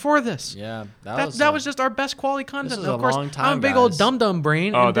we had before this. Yeah, That was just our best quality content. was And of a course, long I'm time, a big old guys. dum-dum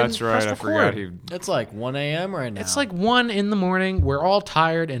brain. Oh, and that's didn't right. press I forgot record. he. It's like 1 a.m. right now. It's like 1 in the morning. We're all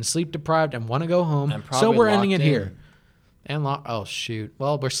tired and sleep deprived and want to go home. And So probably we're ending it locked in. here. And lock. Oh shoot.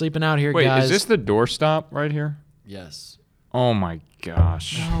 Well, we're sleeping out here, Wait, guys. is this the doorstop right here? Yes. Oh my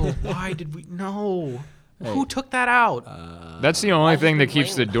gosh. No. Why did we? No. Hey. Who took that out? That's the only I've thing that been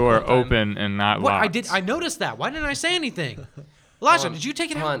keeps the playing door the whole time. open and not What? locked. I noticed that. Why didn't I say anything? Elijah, did you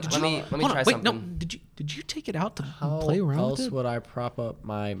take it Hold out? on, Did let you, me hold try on, wait, no. something. Did you take it out to How play around else with it? would I prop up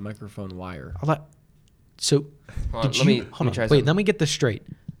my microphone wire? So, Hold on, did let you? me Hold on. try Wait, something. let me get this straight.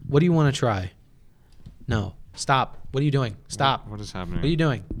 What do you want to try? No. Stop. What are you doing? Stop. What is happening? What are you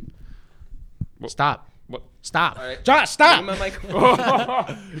doing? Stop. What? Stop. All right. Josh, stop. Bring my mic.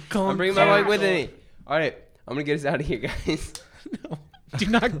 I'm bringing my mic with me. All right, I'm gonna get us out of here, guys. No. Do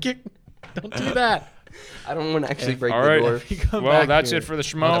not get. Don't do that. I don't want to actually break All the right. door. Well, that's it for the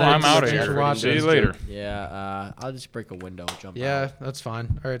schmo. Okay, I'm out of thanks for here. watching. See you later. Yeah, I'll just break a window, jump out. Yeah, that's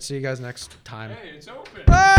fine. All right, see you guys next time. Hey, it's open.